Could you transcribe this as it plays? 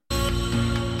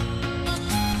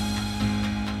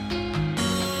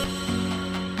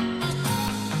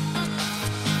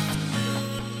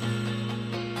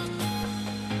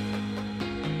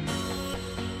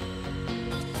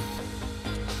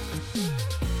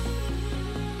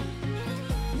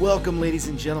Welcome, ladies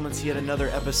and gentlemen, to yet another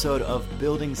episode of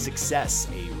Building Success,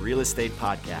 a real estate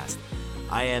podcast.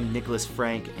 I am Nicholas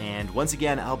Frank, and once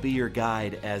again, I'll be your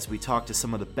guide as we talk to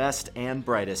some of the best and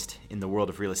brightest in the world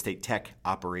of real estate tech,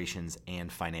 operations, and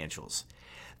financials.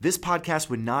 This podcast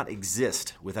would not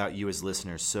exist without you as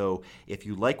listeners, so if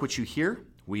you like what you hear,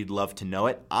 we'd love to know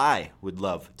it. I would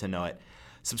love to know it.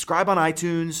 Subscribe on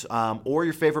iTunes or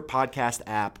your favorite podcast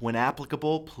app. When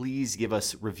applicable, please give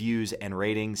us reviews and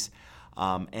ratings.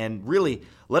 And really,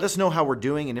 let us know how we're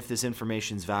doing and if this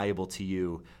information is valuable to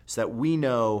you so that we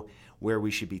know where we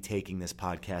should be taking this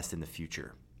podcast in the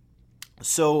future.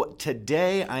 So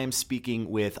today I am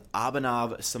speaking with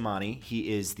Abhinav Samani.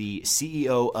 He is the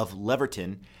CEO of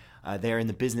Leverton. They're in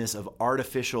the business of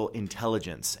artificial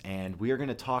intelligence. And we are going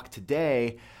to talk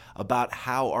today about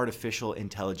how artificial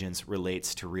intelligence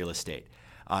relates to real estate.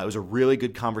 It was a really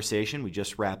good conversation. We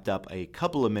just wrapped up a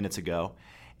couple of minutes ago.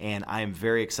 And I am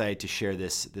very excited to share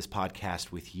this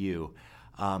podcast with you.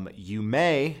 You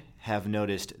may have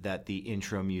noticed that the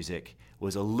intro music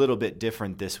was a little bit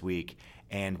different this week,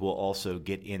 and we'll also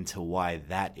get into why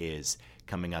that is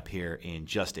coming up here in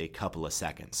just a couple of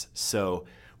seconds. So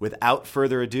without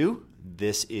further ado,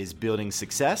 this is Building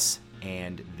Success,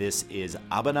 and this is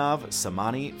Abhinav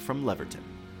Samani from Leverton.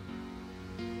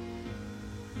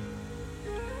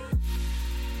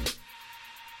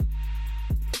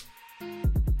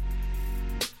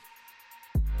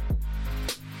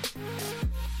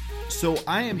 So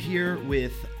I am here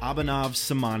with Abhinav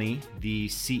Samani, the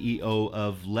CEO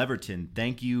of Leverton.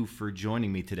 Thank you for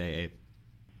joining me today, Abe.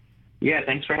 Yeah,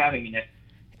 thanks for having me, Nick.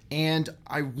 And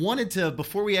I wanted to,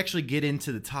 before we actually get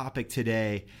into the topic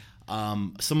today,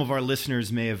 some of our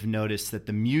listeners may have noticed that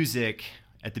the music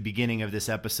at the beginning of this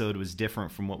episode was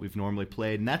different from what we've normally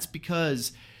played. And that's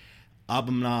because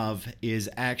Abhinav is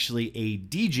actually a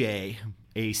DJ,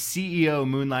 a CEO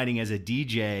moonlighting as a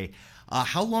DJ.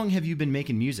 How long have you been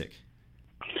making music?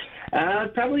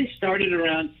 Probably started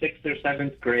around 6th or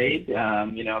 7th grade.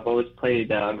 I've always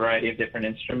played a variety of different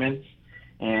instruments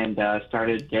and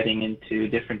started getting into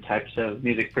different types of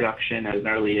music production at an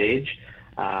early age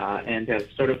and have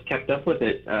sort of kept up with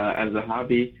it as a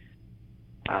hobby,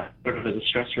 sort of as a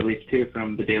stress relief too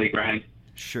from the daily grind.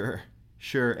 Sure.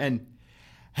 And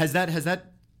has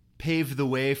that paved the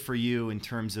way for you in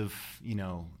terms of,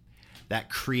 that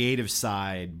creative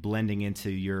side blending into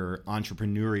your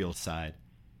entrepreneurial side?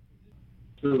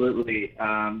 Absolutely.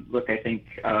 Look, I think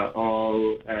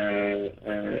all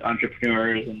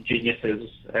entrepreneurs and geniuses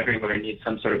everywhere need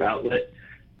some sort of outlet,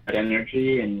 that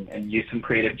energy, and use some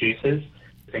creative juices.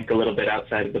 Think a little bit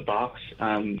outside of the box.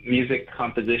 Music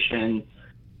composition,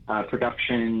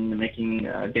 production, making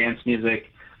dance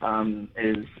music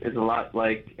is a lot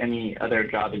like any other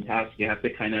job and task. You have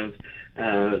to kind of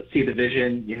see the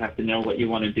vision. You have to know what you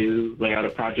want to do, lay out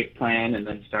a project plan, and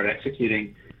then start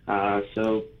executing.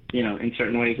 In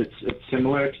certain ways, it's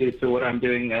similar to what I'm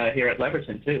doing here at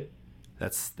Leverton too.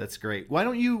 That's great. Why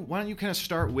don't you kind of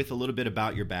start with a little bit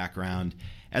about your background?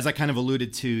 As I kind of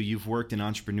alluded to, you've worked in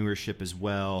entrepreneurship as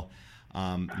well,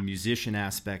 the musician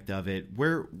aspect of it.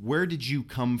 Where did you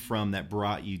come from that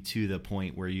brought you to the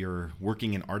point where you're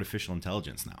working in artificial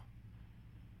intelligence now?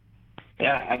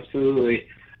 Yeah, absolutely.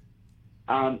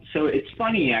 So it's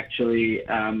funny, actually.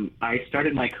 I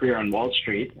started my career on Wall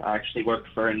Street. I actually worked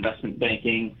for investment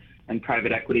banking and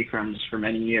private equity firms for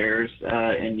many years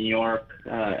in New York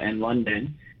and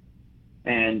London.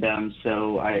 And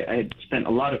so I had spent a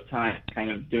lot of time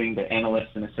kind of doing the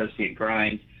analyst and associate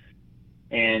grind.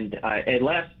 And I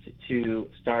left to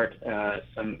start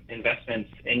some investments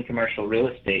in commercial real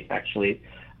estate, actually.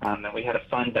 And we had a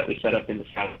fund that we set up in the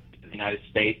south of the United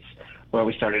States where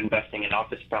we started investing in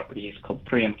office properties called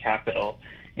Priam Capital,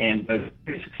 and was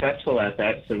pretty successful at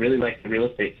that, so really liked the real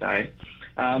estate side.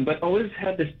 But always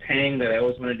had this pang that I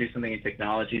always wanted to do something in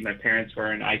technology. My parents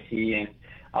were in IT, and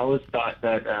I always thought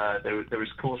that there was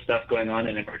cool stuff going on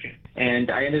in emerging. And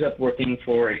I ended up working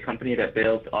for a company that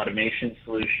built automation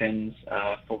solutions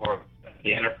for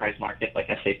the enterprise market, like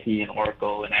SAP and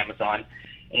Oracle and Amazon,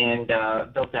 and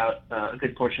built out a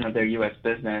good portion of their U.S.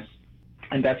 business.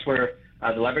 And that's where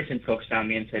the Leverton folks found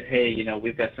me and said, hey,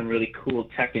 we've got some really cool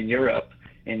tech in Europe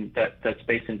that's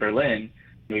based in Berlin.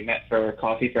 We met for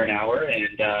coffee for an hour,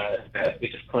 and we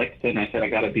just clicked, and I said, I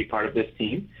got to be part of this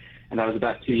team. And that was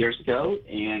about 2 years ago,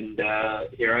 and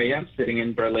here I am sitting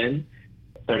in Berlin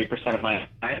 30% of my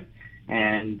time,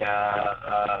 and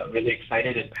really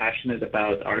excited and passionate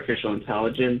about artificial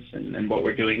intelligence and what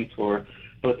we're doing for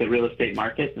both the real estate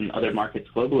market and other markets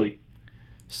globally.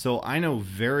 So I know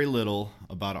very little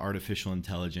about artificial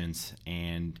intelligence,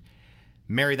 and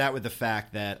marry that with the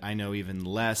fact that I know even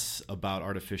less about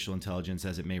artificial intelligence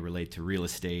as it may relate to real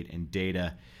estate and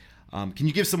data. Can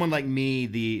you give someone like me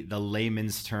the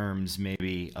layman's terms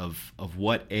maybe of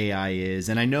what AI is?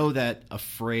 And I know that a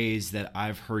phrase that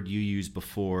I've heard you use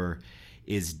before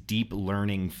is deep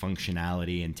learning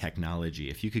functionality and technology.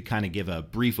 If you could kind of give a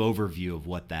brief overview of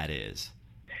what that is.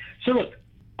 So look,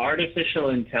 artificial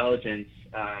intelligence,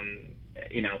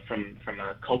 from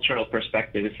a cultural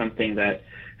perspective, is something that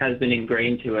has been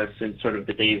ingrained to us since sort of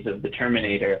the days of the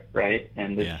Terminator, right?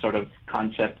 And this sort of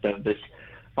concept of this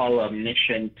all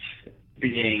omniscient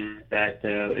being that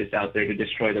is out there to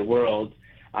destroy the world.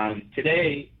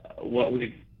 Today, what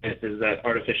we've seen is that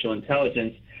artificial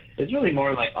intelligence is really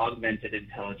more like augmented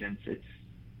intelligence. It's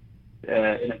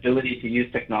an ability to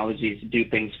use technology to do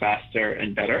things faster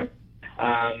and better.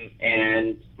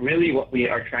 And really what we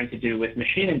are trying to do with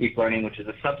machine and deep learning, which is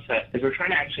a subset, is we're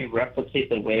trying to actually replicate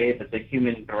the way that the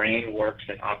human brain works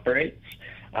and operates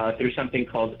through something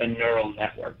called a neural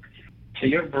network. So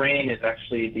your brain is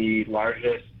actually the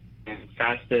largest and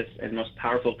fastest and most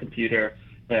powerful computer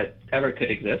that ever could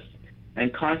exist.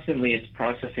 And constantly it's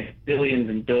processing billions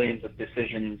and billions of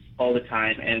decisions all the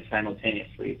time and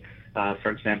simultaneously.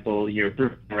 For example, you're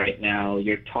breathing right now,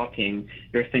 you're talking,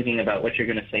 you're thinking about what you're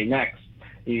going to say next.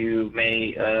 You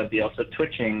may be also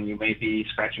twitching, you may be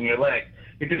scratching your leg.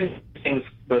 You're doing things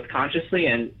both consciously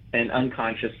and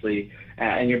unconsciously,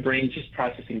 and your brain's just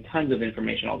processing tons of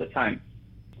information all the time.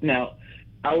 Now,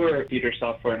 our computer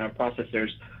software and our processors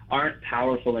aren't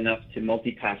powerful enough to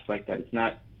multitask like that. It's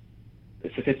not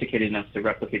sophisticated enough to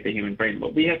replicate the human brain.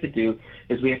 What we have to do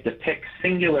is we have to pick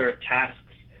singular tasks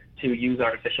to use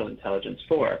artificial intelligence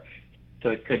for. So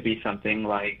it could be something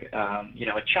like, a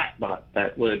chatbot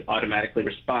that would automatically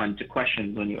respond to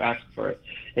questions when you ask for it.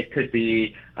 It could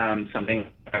be something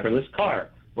like a driverless car,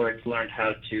 where it's learned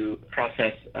how to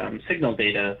process signal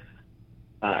data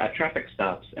at traffic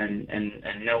stops and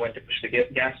know when to push the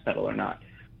gas pedal or not.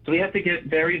 So we have to get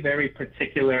very, very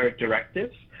particular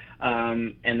directives,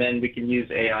 and then we can use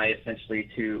AI essentially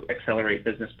to accelerate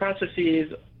business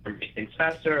processes or make things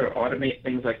faster or automate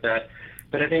things like that.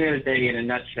 But at the end of the day, in a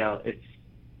nutshell,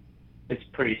 it's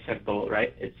pretty simple,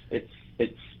 right?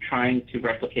 It's trying to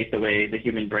replicate the way the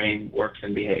human brain works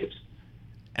and behaves.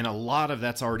 And a lot of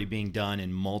that's already being done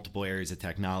in multiple areas of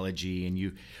technology, and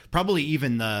you probably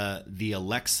even the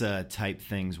Alexa type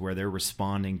things where they're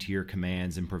responding to your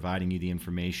commands and providing you the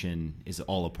information is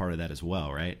all a part of that as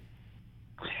well, right?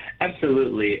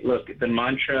 Absolutely. Look, the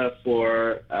mantra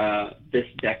for this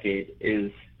decade is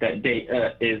that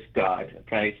data is God,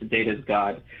 okay? So data is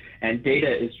God, and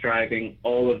data is driving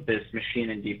all of this machine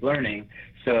and deep learning.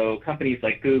 So companies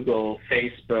like Google,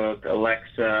 Facebook,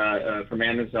 Alexa, from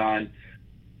Amazon,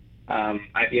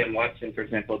 IBM Watson, for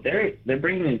example, they're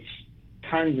bringing in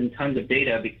tons and tons of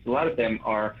data because a lot of them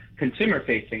are consumer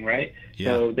facing, right? Yeah.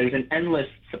 So there's an endless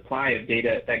supply of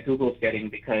data that Google's getting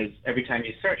because every time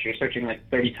you search, you're searching like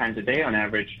 30 times a day on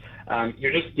average.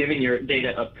 You're just giving your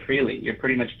data up freely. You're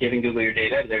pretty much giving Google your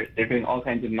data. They're doing all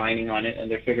kinds of mining on it, and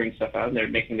they're figuring stuff out, and they're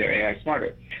making their AI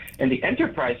smarter. In the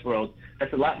enterprise world,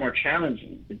 that's a lot more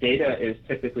challenging. The data is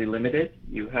typically limited.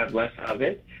 You have less of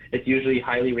it. It's usually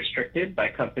highly restricted by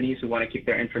companies who want to keep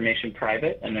their information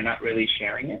private, and they're not really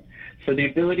sharing it. So the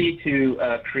ability to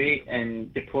create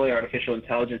and deploy artificial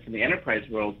intelligence in the enterprise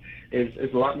world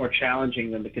is a lot more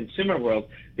challenging than the consumer world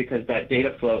because that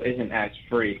data flow isn't as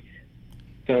free.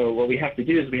 So what we have to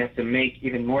do is we have to make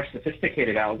even more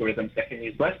sophisticated algorithms that can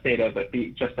use less data but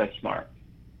be just as smart.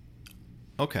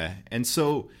 Okay. And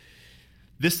so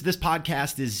this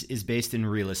podcast is based in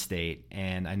real estate,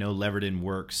 and I know Leverton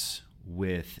works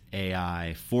with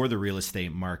AI for the real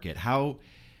estate market. How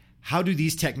do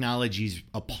these technologies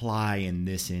apply in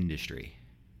this industry?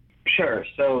 Sure.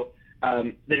 So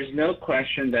there's no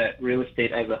question that real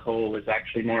estate as a whole is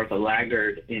actually more of a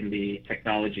laggard in the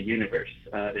technology universe.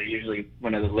 They're usually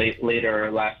one of the later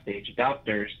or last stage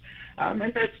adopters. And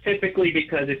that's typically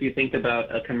because if you think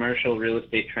about a commercial real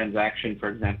estate transaction, for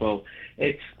example,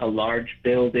 it's a large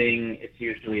building. It's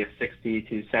usually a 60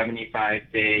 to 75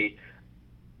 day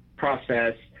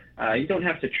process. You don't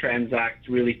have to transact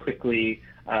really quickly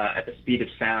at the speed of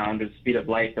sound or the speed of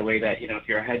light, the way that, if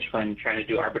you're a hedge fund trying to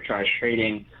do arbitrage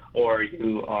trading, or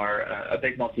you are a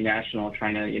big multinational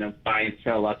trying to, buy and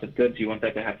sell lots of goods, you want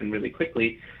that to happen really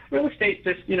quickly. Real estate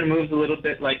just, moves a little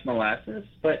bit like molasses,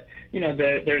 but,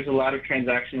 there's a lot of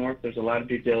transaction work, there's a lot of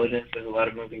due diligence, there's a lot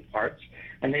of moving parts.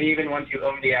 And then even once you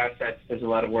own the assets, there's a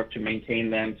lot of work to maintain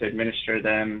them, to administer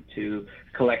them, to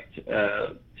collect,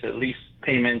 to lease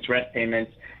payments, rent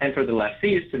payments, and for the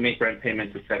lessees to make rent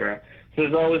payments, et cetera. So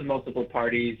there's always multiple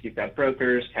parties. You've got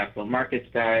brokers, capital markets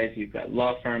guys, you've got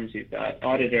law firms, you've got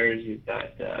auditors, you've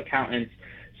got accountants.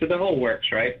 So the whole works,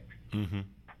 right?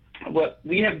 Mm-hmm. What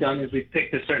we have done is we've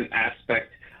picked a certain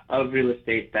aspect of real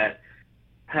estate that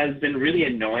has been really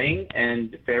annoying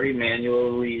and very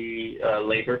manually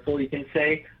laborful, you can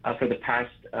say, for the past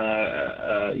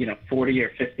 40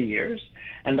 or 50 years.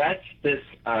 And that's this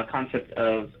concept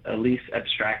of a lease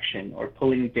abstraction, or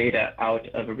pulling data out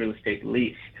of a real estate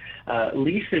lease.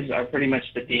 Leases are pretty much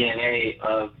the DNA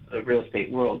of the real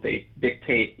estate world. They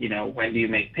dictate, when do you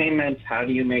make payments, how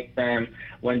do you make them,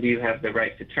 when do you have the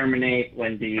right to terminate,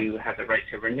 when do you have the right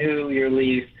to renew your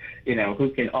lease, who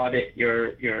can audit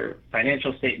your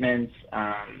financial statements,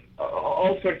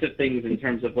 all sorts of things in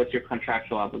terms of what's your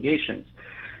contractual obligations.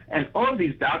 And all of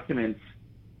these documents,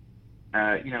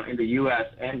 in the U.S.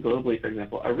 and globally, for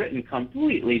example, are written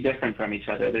completely different from each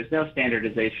other. There's no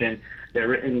standardization. They're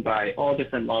written by all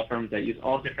different law firms that use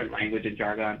all different language and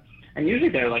jargon. And usually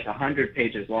they're like 100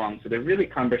 pages long, so they're really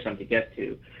cumbersome to get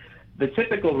to. The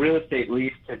typical real estate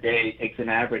lease today takes an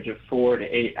average of 4 to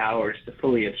 8 hours to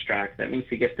fully abstract. That means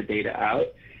to get the data out.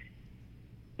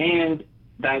 And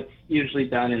that's usually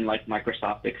done in like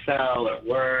Microsoft Excel or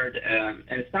Word, and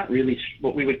it's not really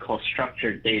what we would call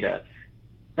structured data.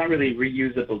 It's not really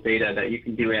reusable data that you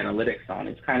can do analytics on.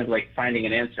 It's kind of like finding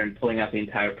an answer and pulling out the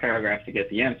entire paragraph to get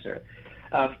the answer.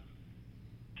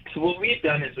 So what we've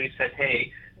done is we've said, hey,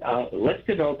 let's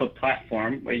develop a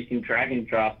platform where you can drag and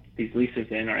drop these leases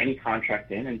in or any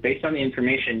contract in, and based on the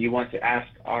information you want to ask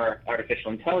our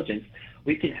artificial intelligence,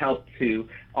 we can help to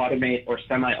automate or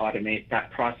semi-automate that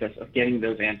process of getting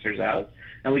those answers out.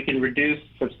 And we can reduce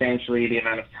substantially the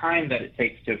amount of time that it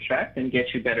takes to abstract and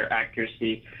get you better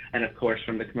accuracy. And of course,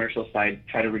 from the commercial side,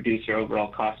 try to reduce your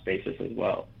overall cost basis as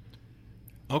well.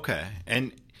 Okay.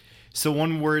 And so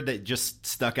one word that just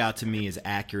stuck out to me is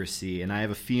accuracy. And I have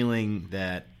a feeling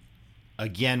that,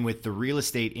 again, with the real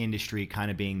estate industry kind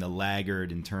of being the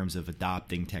laggard in terms of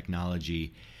adopting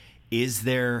technology, is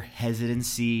there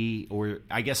hesitancy, or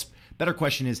I guess better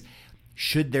question is,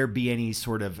 should there be any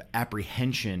sort of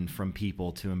apprehension from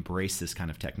people to embrace this kind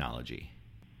of technology?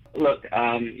 Look,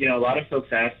 a lot of folks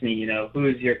ask me, who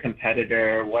is your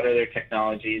competitor? What other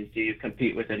technologies do you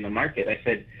compete with in the market? I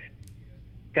said,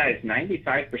 guys,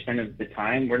 95% of the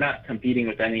time, we're not competing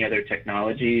with any other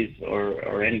technologies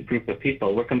or any group of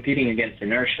people. We're competing against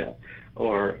inertia,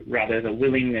 or rather the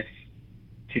willingness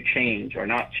to change or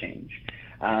not change.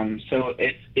 So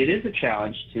it is a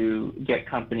challenge to get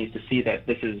companies to see that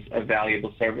this is a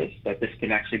valuable service, that this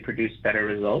can actually produce better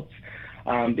results,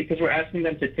 because we're asking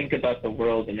them to think about the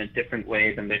world in a different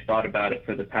way than they've thought about it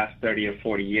for the past 30 or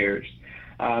 40 years.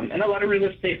 And a lot of real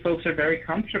estate folks are very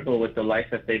comfortable with the life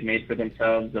that they've made for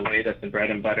themselves, the way that the bread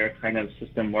and butter kind of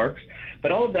system works.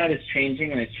 But all of that is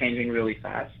changing, and it's changing really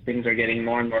fast. Things are getting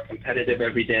more and more competitive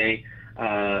every day.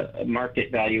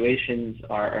 Market valuations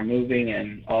are moving,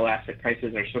 and all asset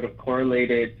prices are sort of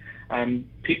correlated.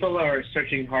 People are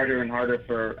searching harder and harder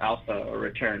for alpha or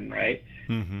return, right?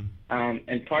 Mm-hmm.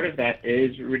 And part of that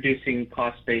is reducing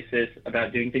cost basis,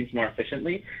 about doing things more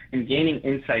efficiently, and gaining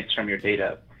insights from your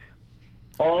data.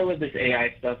 All of this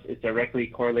AI stuff is directly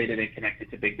correlated and connected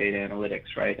to big data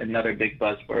analytics, right? Another big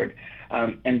buzzword.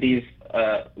 And these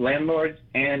landlords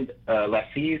and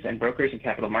lessees and brokers and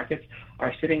capital markets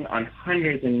are sitting on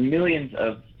hundreds and millions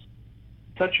of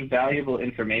such valuable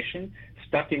information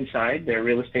stuck inside their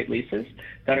real estate leases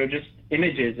that are just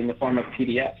images in the form of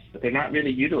PDFs that they're not really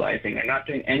utilizing. They're not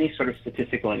doing any sort of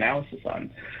statistical analysis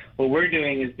on. What we're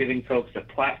doing is giving folks a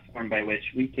platform by which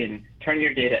we can turn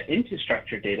your data into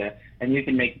structured data, and you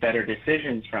can make better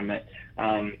decisions from it,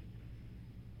 and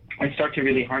start to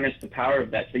really harness the power of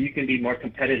that so you can be more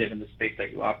competitive in the space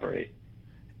that you operate.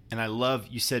 And I love,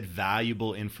 you said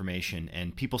valuable information,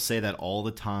 and people say that all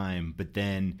the time, but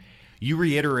then you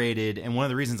reiterated, and one of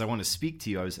the reasons I want to speak to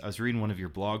you, I was reading one of your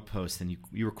blog posts, and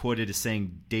you were quoted as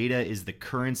saying, data is the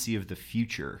currency of the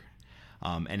future.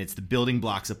 And it's the building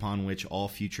blocks upon which all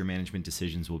future management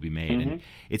decisions will be made. Mm-hmm. And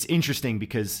it's interesting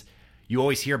because you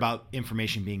always hear about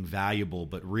information being valuable,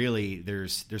 but really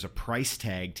there's a price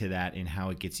tag to that in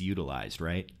how it gets utilized,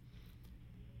 right?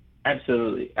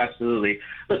 Absolutely, absolutely.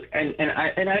 Look, and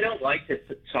I don't like to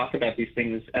talk about these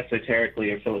things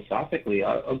esoterically or philosophically.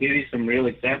 I'll give you some real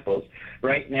examples.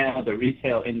 Right now, the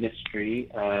retail industry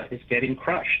is getting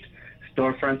crushed.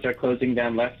 Storefronts are closing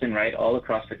down left and right all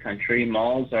across the country.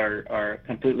 Malls are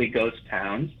completely ghost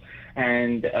towns.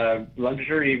 And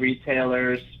luxury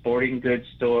retailers, sporting goods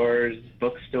stores,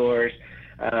 bookstores,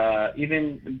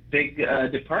 even big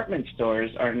department stores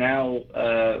are now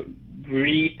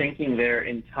rethinking their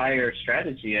entire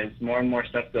strategy as more and more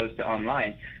stuff goes to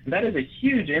online. And that is a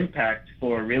huge impact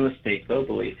for real estate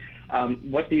globally.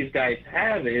 What these guys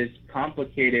have is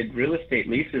complicated real estate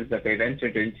leases that they've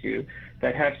entered into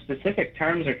that have specific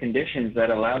terms or conditions that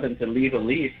allow them to leave a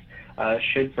lease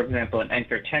should, for example, an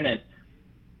anchor tenant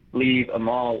leave a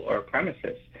mall or a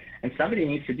premises. And somebody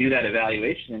needs to do that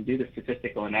evaluation and do the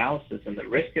statistical analysis and the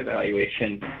risk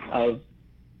evaluation of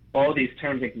all these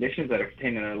terms and conditions that are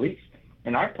contained in a lease.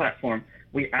 In our platform,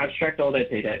 we abstract all that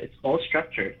data. It's all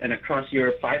structured. And across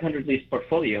your 500 lease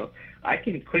portfolio, I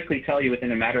can quickly tell you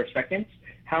within a matter of seconds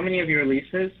how many of your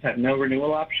leases have no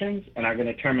renewal options and are going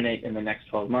to terminate in the next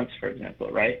 12 months, for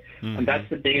example, right? Mm-hmm. And that's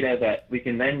the data that we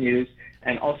can then use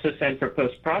and also send for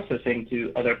post-processing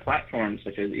to other platforms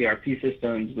such as ERP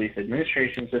systems, lease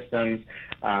administration systems,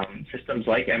 systems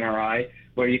like MRI,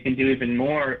 where you can do even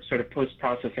more sort of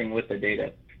post-processing with the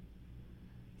data.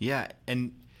 Yeah,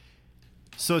 and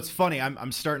so it's funny.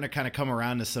 I'm starting to kind of come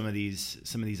around to some of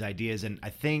these ideas, and I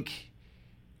think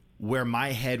where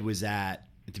my head was at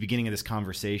the beginning of this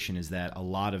conversation is that a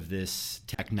lot of this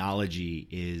technology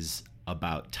is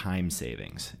about time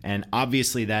savings, and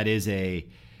obviously that is a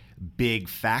big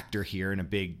factor here and a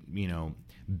big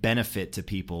benefit to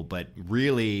people. But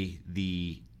really,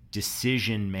 the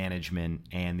decision management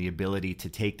and the ability to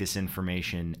take this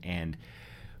information and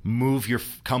move your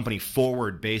company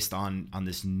forward based on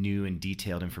this new and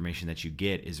detailed information that you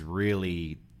get is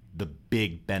really the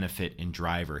big benefit and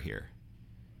driver here.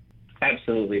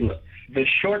 Absolutely. Look, the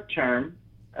short-term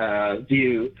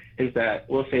view is that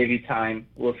we'll save you time,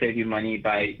 we'll save you money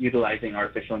by utilizing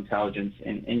artificial intelligence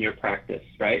in your practice,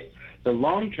 right? The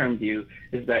long-term view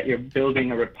is that you're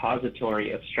building a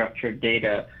repository of structured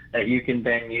data that you can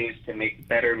then use to make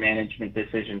better management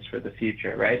decisions for the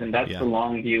future, right? And that's the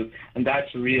long view, and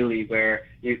that's really where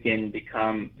you can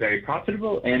become very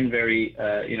profitable and very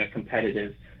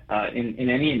competitive in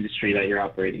any industry that you're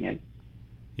operating in.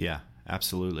 Yeah,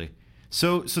 absolutely.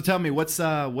 So tell me, what's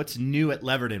new at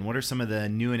Leverton? What are some of the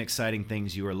new and exciting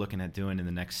things you are looking at doing in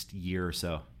the next year or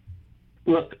so?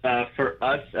 Look, for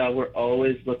us, we're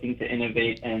always looking to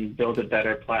innovate and build a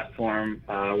better platform.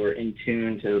 We're in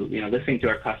tune to, listening to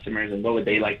our customers and what would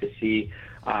they like to see.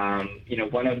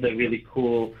 One of the really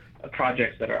cool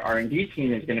projects that our R&D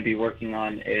team is going to be working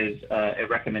on is a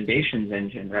recommendations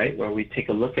engine, right? Where we take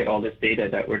a look at all this data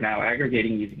that we're now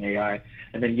aggregating using AI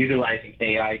and then utilizing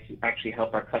AI to actually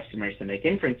help our customers to make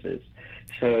inferences.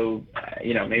 So,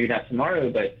 maybe not tomorrow,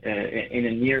 but in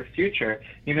a near future,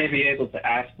 you may be able to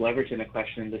ask Leverton a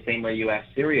question the same way you ask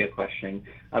Siri a question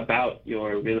about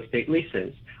your real estate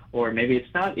leases. Or maybe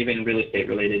it's not even real estate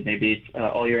related. Maybe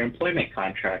it's all your employment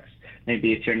contracts.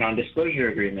 Maybe it's your non-disclosure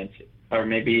agreements. Or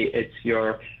maybe it's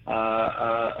your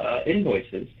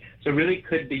invoices. So it really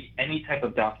could be any type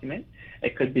of document.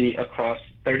 It could be across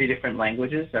 30 different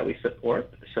languages that we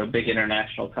support. So big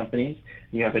international companies,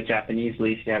 you have a Japanese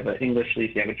lease, you have an English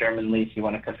lease, you have a German lease, you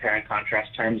want to compare and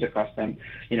contrast terms across them.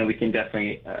 We can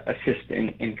definitely assist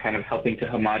in kind of helping to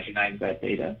homogenize that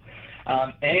data.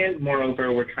 And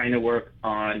moreover, we're trying to work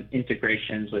on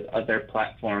integrations with other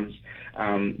platforms.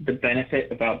 The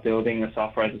benefit about building a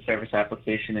software as a service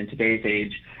application in today's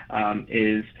age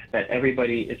is that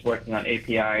everybody is working on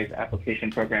APIs, application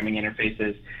programming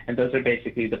interfaces, and those are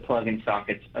basically the plug-in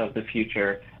sockets of the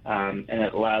future. And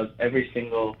it allows every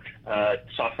single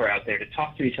software out there to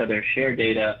talk to each other, share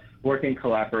data, work in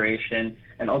collaboration,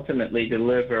 and ultimately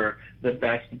deliver the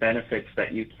best benefits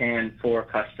that you can for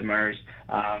customers.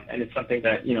 And it's something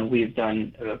that we've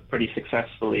done pretty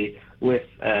successfully with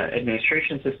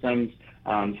administration systems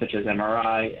such as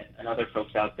MRI and other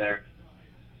folks out there.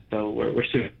 So we're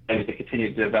super excited to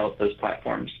continue to develop those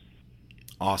platforms.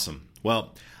 Awesome.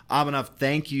 Well, Abhinav,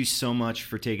 thank you so much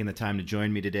for taking the time to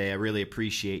join me today. I really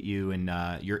appreciate you and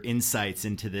your insights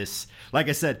into this, like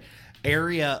I said,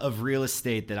 area of real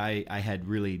estate that I had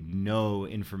really no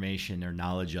information or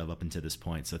knowledge of up until this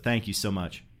point. So thank you so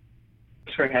much.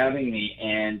 Thanks for having me,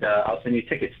 and I'll send you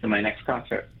tickets to my next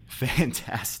concert.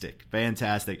 Fantastic.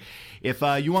 If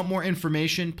you want more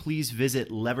information, please visit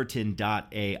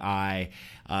leverton.ai.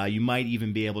 You might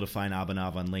even be able to find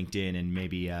Abhinav on LinkedIn and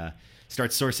maybe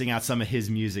start sourcing out some of his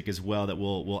music as well that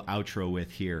we'll outro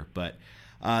with here. But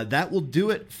that will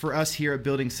do it for us here at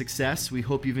Building Success. We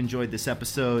hope you've enjoyed this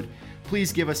episode.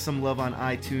 Please give us some love on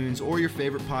iTunes or your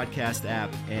favorite podcast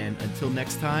app. And until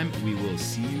next time, we will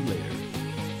see you later.